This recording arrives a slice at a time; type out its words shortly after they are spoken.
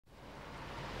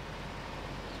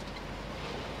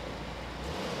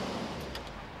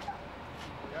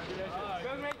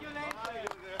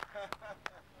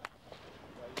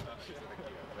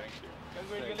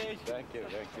Congratulations. Thank you,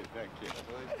 thank you, thank you.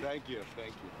 Thank you,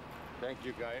 thank you. Thank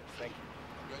you, guys. Thank you.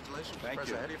 Congratulations, Thank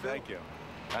Professor. you. How do you feel? Thank you.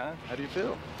 Huh? How do you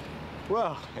feel?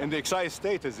 Well, in the excited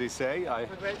state, as they say, I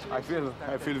feel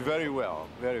very well,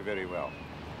 very well.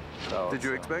 So, Did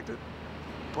you expect it?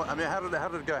 Well, I mean, how did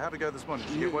it go? How did it go this morning?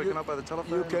 Did you get woken up by the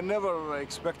telephone? You can never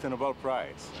expect a Nobel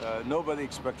Prize. Nobody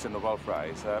expects a Nobel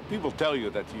Prize. People tell you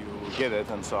that you get it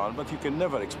and so on, but you can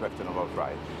never expect a Nobel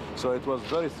Prize. So it was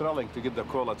very thrilling to get the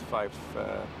call at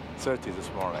 5:30 this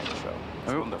morning. So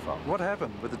it's wonderful. What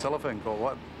happened with the telephone call?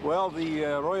 What? Well, the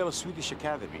Royal Swedish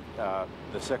Academy,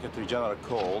 the Secretary General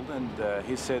called, and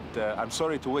he said, "I'm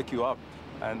sorry to wake you up,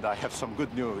 and I have some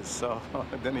good news." So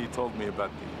then he told me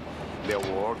about the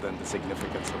award and the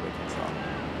significance of it and so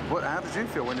on. How did you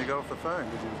feel when you got off the phone?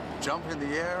 Did you jump in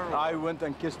the air? Or? I went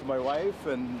and kissed my wife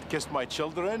and kissed my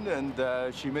children, and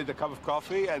she made a cup of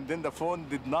coffee, and then the phone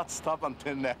did not stop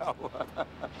until now.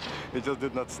 It just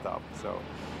did not stop. So,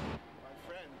 my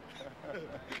friend.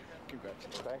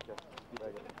 Congratulations. Thank you.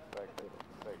 Thank you. Thank you.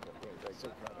 Thank you. Thank you. So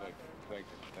proud of you. Thank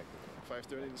you. Thank you.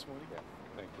 5:30 this morning? Yeah.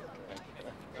 Thank you. Thank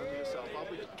you. Yourself. I'll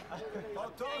be... Thank you so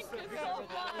much. Thank you so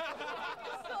much.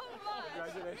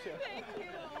 Congratulations. Thank you.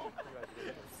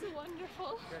 It's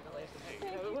wonderful. Congratulations. Thank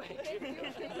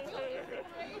you.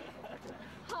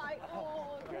 Hi.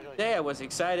 Oh. Today I was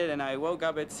excited, and I woke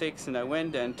up at 6 and I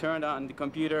went and turned on the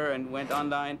computer and went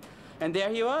online, and there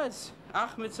he was,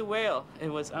 Ahmed Zewail. It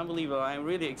was unbelievable. I'm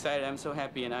really excited. I'm so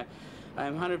happy, and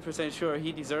I'm 100% sure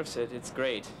he deserves it. It's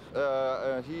great.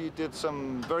 He did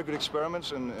some very good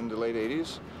experiments in the late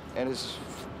 80s, and has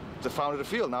founded a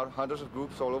field. Now hundreds of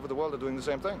groups all over the world are doing the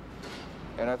same thing.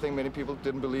 And I think many people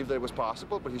didn't believe that it was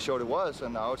possible, but he showed it was,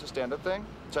 and now it's a standard thing.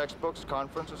 Textbooks,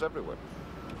 conferences, everywhere.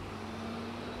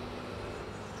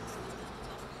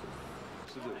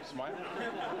 Smile.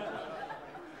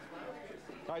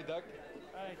 Hi, Doug.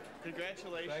 Hi.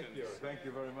 Congratulations. Thank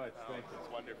you very much. Thank you. It's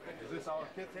wonderful. Is this our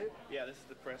kit here? Yeah, this is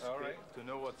the press All kit. right. To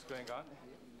know what's going on?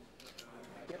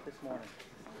 Get this morning.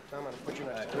 I'm going to put you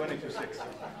next. 20 to 6.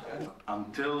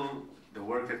 Until the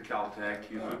work at Caltech,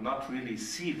 you could not really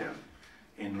see them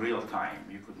in real time.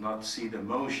 You could not see the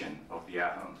motion of the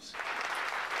atoms.